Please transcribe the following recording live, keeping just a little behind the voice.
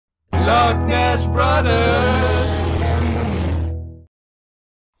Lochtness Brothers!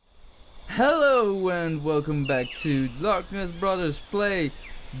 Hello and welcome back to Lochtness Brothers play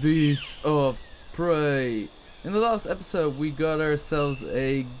Beasts of Prey. In the last episode we got ourselves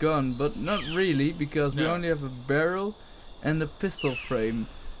a gun, but not really, because we only have a barrel and a pistol frame.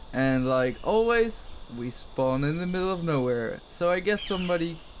 And like always, we spawn in the middle of nowhere. So I guess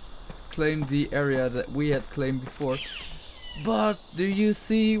somebody claimed the area that we had claimed before. But do you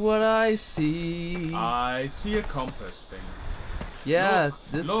see what I see? I see a compass thing. Yeah,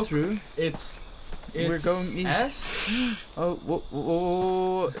 look, that's true. It's We're going east. S? Oh,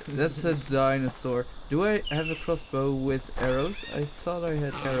 whoa, that's a dinosaur. Do I have a crossbow with arrows? I thought I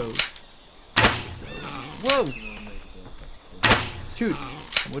had arrows. So, whoa! Shoot!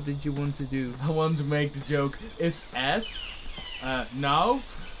 What did you want to do? I want to make the joke. It's S, now,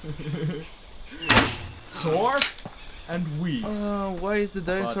 sword, and wheeze. Oh, why is the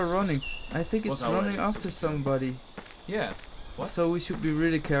dinosaur running? I think it's running after somebody. Yeah. What? So we should be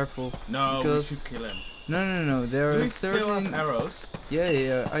really careful. No, we should kill him. No. There do are we 13 still have arrows?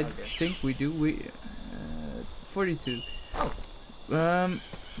 Yeah. I Okay. think we do. 42. Oh.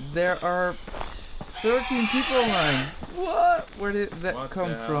 There are 13 people online. What? Where did that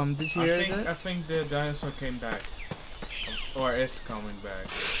come from? Did you hear that? I think the dinosaur came back. Or is coming back.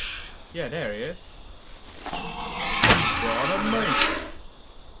 Yeah, there he is. He's got a mate.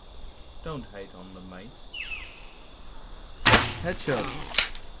 Don't hate on the mates. Headshot.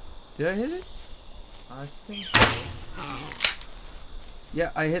 Did I hit it? I think so.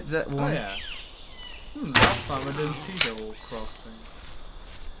 Yeah, I hit that one. Oh yeah. Last time I didn't see the whole cross thing.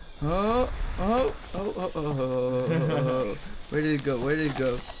 Oh. Where did it go?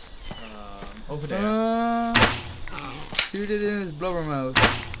 Over there. Shoot it in his blubber mouth.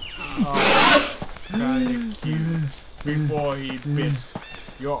 Oh, that's kinda cute. Before he bit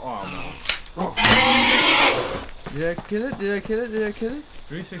your arm off. Did I kill it?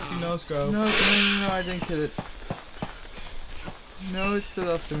 360 no scope. No, I didn't kill it. No, it's still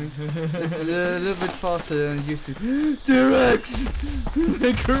after me. It's a little bit faster than it used to. T-Rex!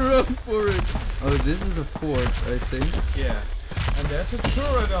 Make a run for it! Oh, this is a fort, I think. Yeah. And there's a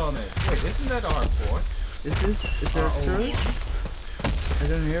turret on it. Wait, isn't that our fort? Is there a turret? I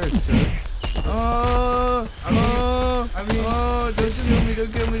don't hear a turret.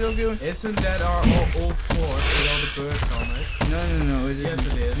 Don't kill me. Isn't that our old fort with all the birds on it? No, it isn't. Yes,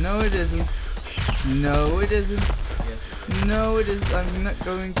 it is. No, it isn't. No, it isn't. Yes, it is. No, it isn't. I'm not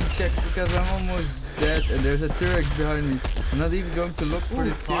going to check because I'm almost dead and there's a T-Rex behind me. I'm not even going to look for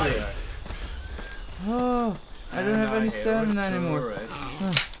the T-Rex. Oh, I don't have any stamina anymore.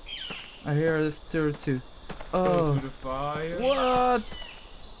 I hear a turret too. Oh. Go to the fire. What?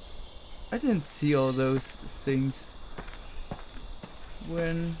 I didn't see all those things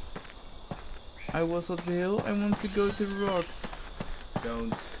when I was up the hill. I want to go to the rocks.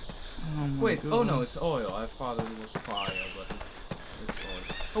 Don't. Oh my wait, God. oh no, it's oil. I thought it was fire, but it's oil.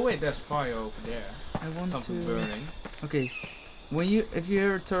 Oh wait, there's fire over there. I want something to burning. Okay. If you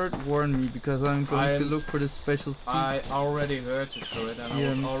hear a turret, warn me because I'm going to look for the special suit. I already heard the turret and I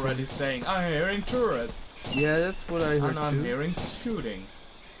was already saying, I'm hearing turret. Yeah, that's what I heard and I'm too. hearing shooting.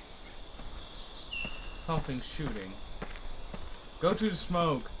 Something shooting. Go to the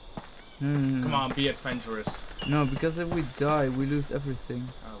smoke. No. Come on, be adventurous. No, because if we die, we lose everything.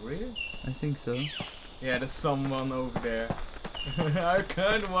 Oh, really? I think so. Yeah, there's someone over there. I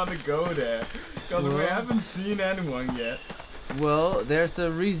kinda wanna go there. Because we haven't seen anyone yet. Well, there's a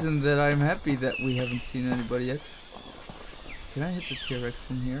reason that I'm happy that we haven't seen anybody yet. Can I hit the T-Rex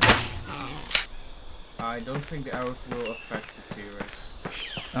from here? I don't think the arrows will affect the T-Rex.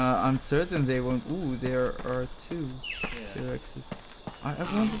 I'm certain they won't. Ooh, there are two T-Rexes. I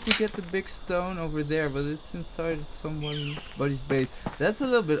wanted to get the big stone over there, but it's inside somebody's base. That's a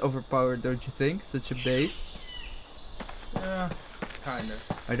little bit overpowered, don't you think? Such a base. Yeah, kinda.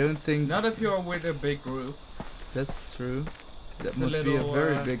 I don't think. Not if you're with a big group. That's true. That It's must be a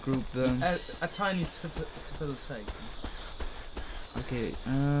very big group then. A tiny civilization. Okay,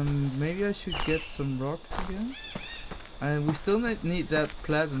 maybe I should get some rocks again. We still need that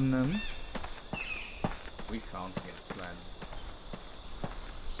platinum. We can't get platinum.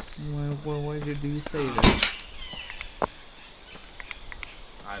 Why do you say that?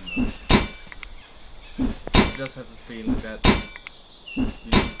 I don't know. I just have a feeling that you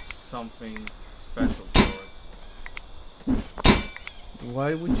need something special for it.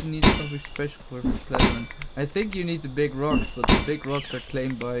 Why would you need something special for platinum? I think you need the big rocks, but the big rocks are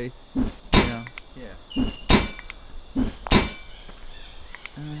claimed by... Yeah.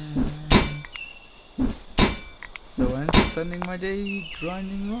 So I'm spending my day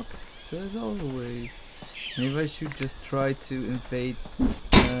grinding rocks as always. Maybe I should just try to invade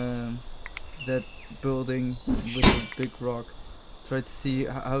that building with a big rock. Try to see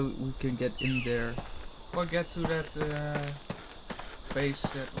how we can get in there. Or get to that base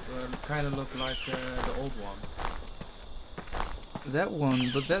that kind of looked like the old one. That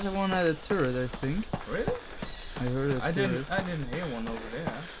one, but that one had a turret, I think. Really? I heard a turret. I didn't hear one over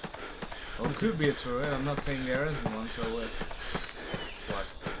there. Well, it could be a turret. I'm not saying there isn't one. So what?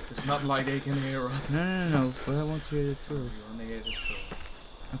 It's not like they can hear us. No. But I want to hear the turret. You want to hear the turret?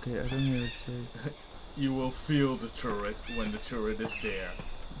 Okay, I don't hear the turret. You will feel the turret when the turret is there.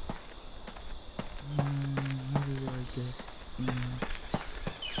 How do I get?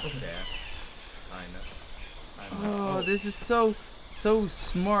 Over there. I know. Oh, this is so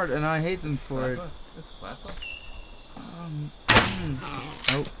smart, and I hate them for it. It's clever.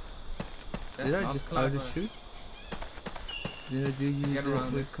 Oh. That's Did I not just clever. auto shoot? Did I do you Get do it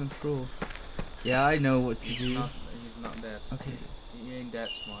around with this. control? Yeah, I know what to do. He's not that. Okay. He ain't that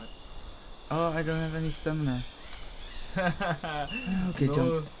smart. Oh, I don't have any stamina. Okay, no,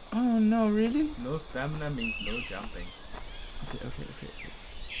 jump. Oh no, really? No stamina means no jumping. Okay.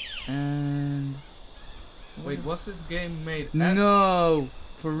 And Wait, what's this game made? no,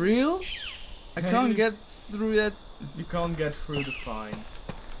 for real? I can't get through that. You can't get through the fine.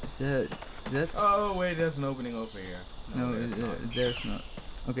 Is that's? Oh wait, there's an opening over here. No, there's not.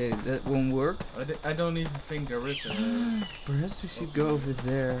 Okay, that won't work. I don't even think there is a. Perhaps we should go over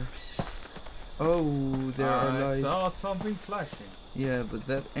there. Oh, there are I lights. saw something flashing. Yeah, but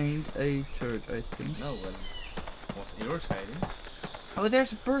that ain't a turret, I think. No, well, what's irritating? Oh,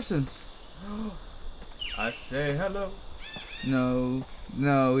 there's a person. I say hello.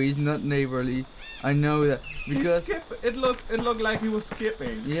 No, he's not neighborly. I know that because it looked like he was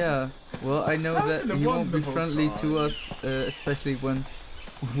skipping. yeah. Well, I know that Having a he won't be wonderful friendly to time. us, especially when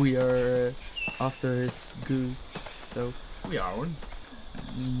we are after his goods. So We aren't.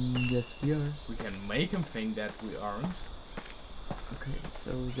 yes, we are. We can make him think that we aren't. Okay,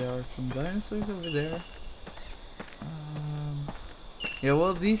 so there are some dinosaurs over there. Yeah,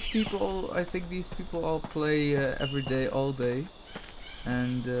 well, these people, I think these people all play every day, all day.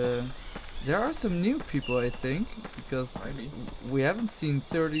 And there are some new people, I think, because Maybe. we haven't seen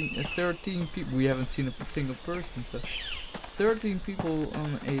 13 people. We haven't seen a single person, so 13 people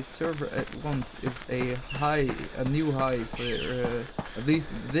on a server at once is a new high for at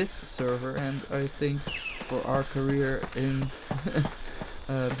least this server, and I think for our career in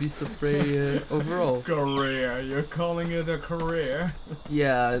Beasts of Prey overall. Career, you're calling it a career?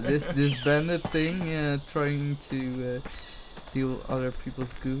 Yeah, this bandit thing, trying to steal other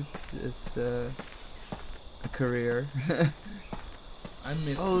people's goods is a career. I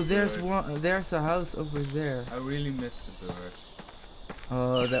miss. Oh, the there's birds. one. There's a house over there. I really miss the birds.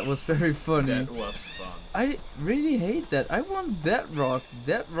 Oh, that was very funny. That was fun. I really hate that. I want that rock.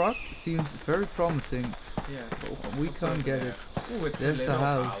 That rock seems very promising. Yeah. But we What's can't over get there? it. Ooh, it's There's a a little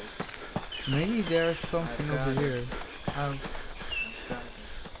house. Maybe there's something I've over got here. House.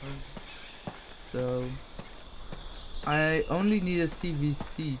 So I only need a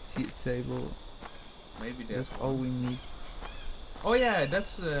CVC table. Maybe there's That's all we need. Oh yeah,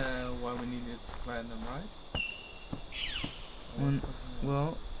 that's why we needed to plant them, right? Or One- something else.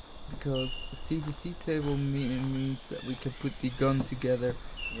 Well, because a CVC table means that we can put the gun together,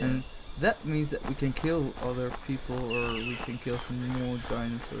 Yeah. and that means that we can kill other people or we can kill some more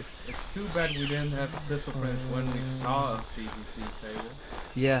dinosaurs. It's too bad we didn't have pistol frames when we saw a CVC table.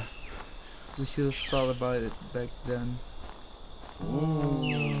 Yeah, we should have thought about it back then.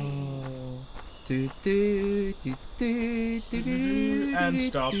 Ooh. And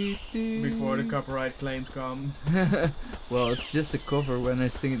stop before the copyright claims come. Well, it's just a cover when I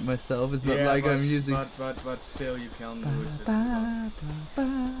sing it myself. It's not Yeah, like but, I'm using. But still, you can do it. If you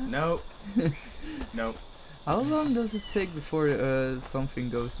want. No. No. How long does it take before something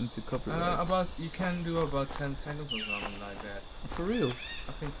goes into copyright? You can do about 10 seconds or something like that. For real?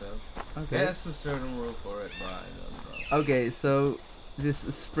 I think so. Okay. There's a certain rule for it, but I don't know. Okay, so this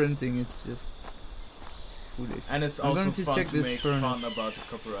sprinting is just foolish. And it's I'm also going to fun check to this make furnace. fun about a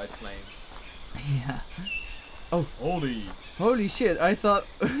copyright claim. Yeah. Holy shit! I thought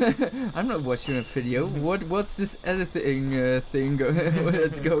I'm not watching a video. What's this editing thing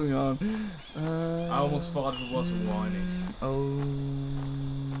that's going on? I almost thought it was a warning.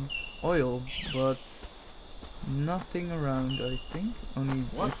 Oh, oil, but nothing around. I think only.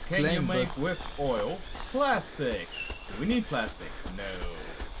 What it's can you claimed, but make with oil? Plastic. Do we need plastic? No.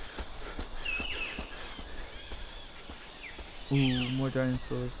 Ooh, more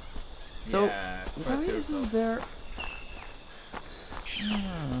dinosaurs. So yeah, why press isn't yourself. there?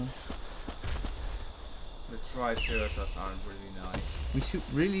 Ah, Triceratops aren't really nice. We should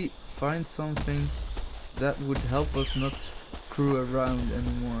really find something that would help us not screw around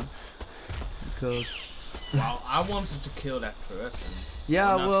anymore. Because... Well, I wanted to kill that person.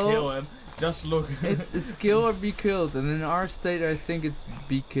 Yeah, not well... kill him. Just look. it's kill or be killed. And in our state, I think it's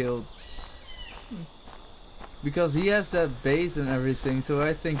be killed. Because he has that base and everything, so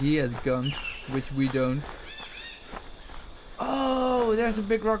I think he has guns, which we don't. Oh, there's a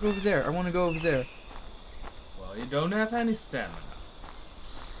big rock over there. I want to go over there. Well, you don't have any stamina.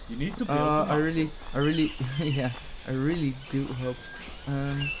 You need to build the muscles. I really, yeah, I really do hope.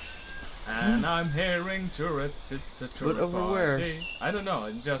 And I'm hearing turrets. It's a turret. But over where? I don't know.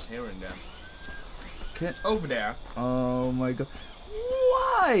 I'm just hearing them. Over there. Oh my god!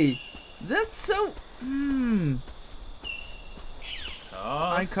 Why? That's so. I'm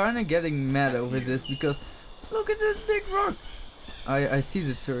kind of getting mad over this because look at this big rock. I see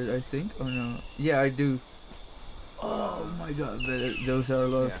the turret, I think. Oh no. Yeah, I do. Oh my god, those are a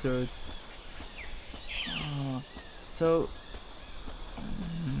lot of turrets. So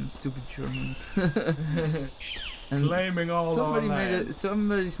stupid Germans. And claiming all our land.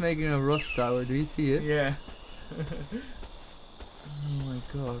 Somebody's making a rust tower. Do you see it? Yeah. Oh my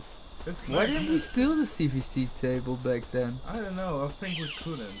god. It's Why didn't we steal the CVC table back then? I don't know. I think we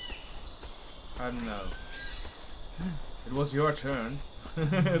couldn't. I don't know. It was your turn.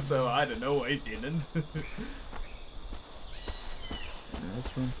 So I don't know why you didn't.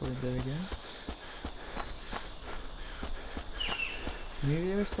 Let's run for a bit again.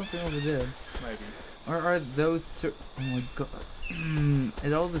 Maybe there's something over there. Maybe. Or are those oh my god.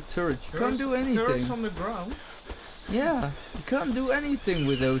 And all the turrets. You can't do anything. Turrets on the ground? Yeah. You can't do anything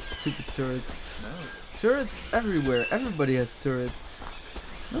with those stupid turrets. No. Turrets everywhere. Everybody has turrets.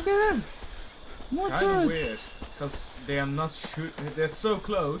 Look at that. More it's turrets. Weird. Because they are not shooting. They're so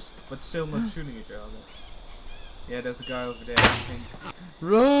close, but still not shooting each other. Yeah, there's a guy over there, I think.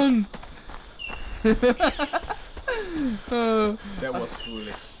 Run! That was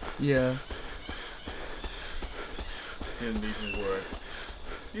foolish. Yeah. Didn't even work.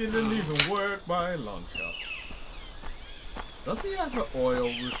 Didn't even work by a long shot. Does he have an oil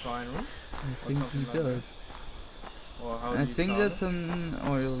refinery? I think he does. Or how I think that's an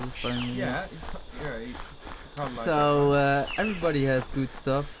oil refinery. Yeah, Yes. he can't like So everybody has good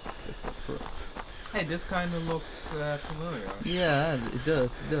stuff except for us. Hey, this kind of looks familiar. Yeah, it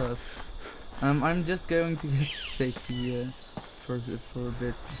does. It does. I'm just going to get to safety for a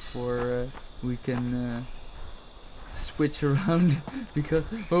bit before we can switch around because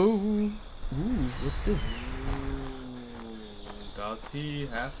ooh, what's this? Ooh, does he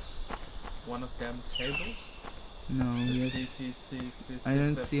have one of them tables? No, The yes. CTC, I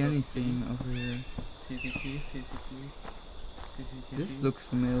don't see anything over here. CTV, CCTV, CCTV. This looks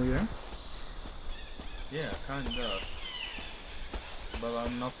familiar. Yeah, kind of does. But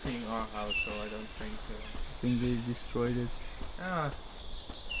I'm not seeing our house, so I don't think. I think they destroyed it.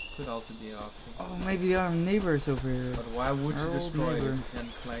 Could also be an option. Oh, maybe our neighbors over here. But why would you Our destroy it old if you can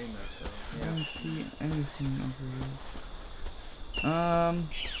claim it? So I don't see anything over here.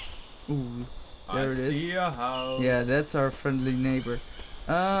 Ooh, there it is. I see a house. Yeah, that's our friendly neighbor.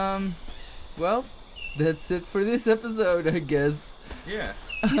 Well, that's it for this episode, I guess. Yeah.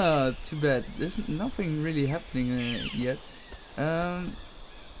 Too bad. There's nothing really happening yet.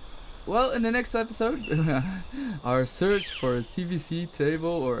 Well, in the next episode, our search for a CVC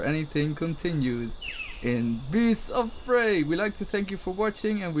table or anything continues in Beasts of Prey. We'd like to thank you for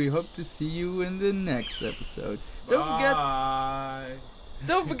watching, and we hope to see you in the next episode. Bye.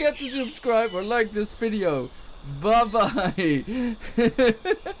 Don't forget to subscribe or like this video. Bye bye.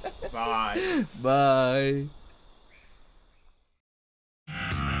 Bye. Bye.